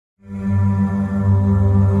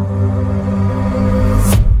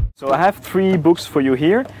So I have 3 books for you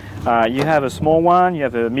here. You have a small one, you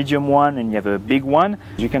have a medium one, and you have a big one.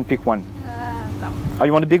 You can pick one. No. Oh,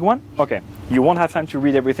 you want a big one? Okay. You won't have time to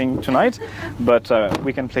read everything tonight, but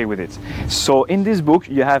we can play with it. So in this book,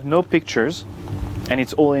 you have no pictures, and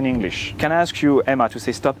it's all in English. Can I ask you, Emma, to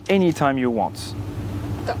say stop anytime you want?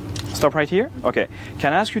 Stop. Stop right here? Okay.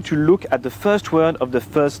 Can I ask you to look at the first word of the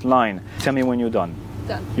first line? Tell me when you're done.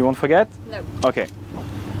 Done. You won't forget? No. Okay.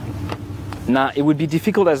 Now, it would be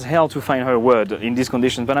difficult as hell to find her word in these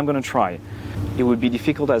conditions, but I'm going to try. It would be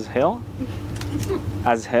difficult as hell?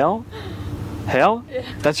 As hell? Hell? Yeah.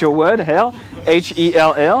 That's your word, hell?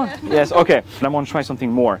 H-E-L-L? Yes, okay. I'm going to try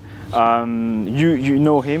something more. You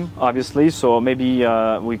know him, obviously, so maybe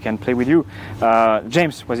we can play with you.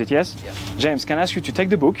 James, was it yes? Yeah. James, can I ask you to take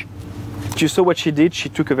the book? You saw what she did. She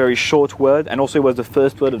took a very short word, and also it was the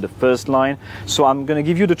first word of the first line. So I'm going to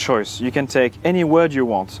give you the choice. You can take any word you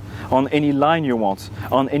want, on any line you want,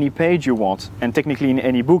 on any page you want, and technically in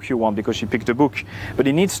any book you want, because she picked a book. But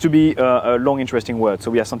it needs to be a long, interesting word, so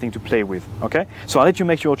we have something to play with, okay? So I'll let you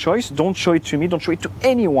make your choice. Don't show it to me. Don't show it to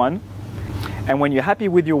anyone. And when you're happy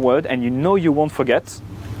with your word, and you know you won't forget,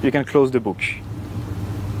 you can close the book.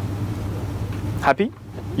 Happy?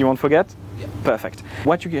 You won't forget? Perfect.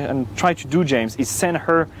 What you can try to do, James, is send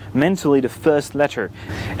her mentally the first letter,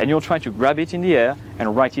 and you'll try to grab it in the air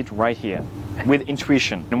and write it right here with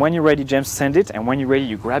intuition. And when you're ready, James, send it, and when you're ready,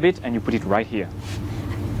 you grab it and you put it right here.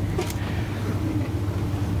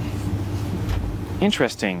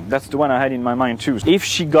 Interesting. That's the one I had in my mind too. If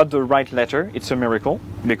she got the right letter, it's a miracle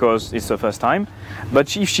because it's the first time.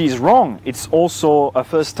 But if she's wrong, it's also a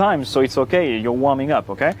first time, so it's okay. You're warming up,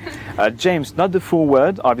 okay? James, not the full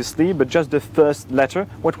word, obviously, but just the first letter.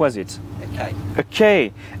 What was it? A K. A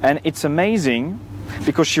K. And it's amazing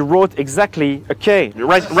because she wrote exactly a K,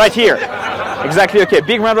 right here. Exactly a K.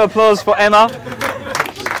 Big round of applause for Emma.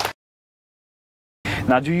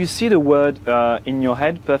 Now, do you see the word in your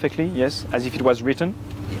head perfectly? Yes, as if it was written?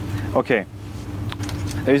 Okay.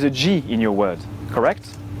 There is a G in your word,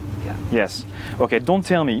 correct? Yeah. Yes. Okay, don't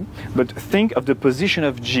tell me, but think of the position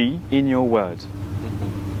of G in your word.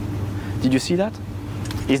 Did you see that?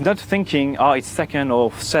 He's not thinking, oh, it's 2nd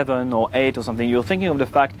or 7 or 8 or something. You're thinking of the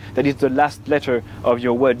fact that it's the last letter of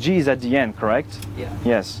your word. G is at the end, correct? Yeah.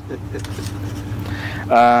 Yes.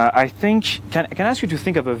 I think, can I ask you to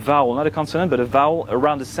think of a vowel, not a consonant, but a vowel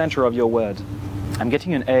around the center of your word? I'm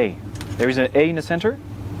getting an A. There is an A in the center?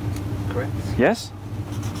 Correct. Yes?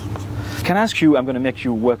 Can I ask you, I'm going to make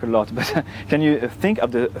you work a lot, but can you think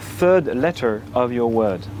of the 3rd letter of your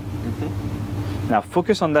word? Mm-hmm. Now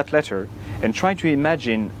focus on that letter and try to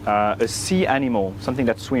imagine a sea animal, something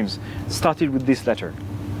that swims, started with this letter.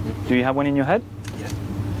 Mm-hmm. Do you have one in your head? Yeah.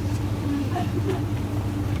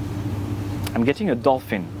 I'm getting a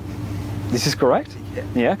dolphin. This is correct? Yeah.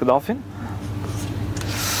 Yeah, a dolphin?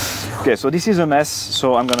 Okay, so this is a mess,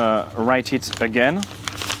 so I'm gonna write it again.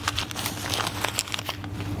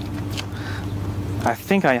 I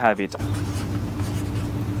think I have it.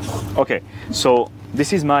 Okay, so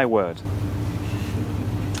this is my word.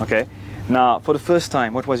 Okay, now for the first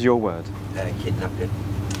time, what was your word? Kidnapping.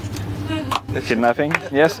 Kidnapping,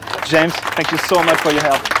 yes. James, thank you so much for your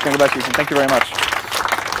help. Congratulations, thank you very much.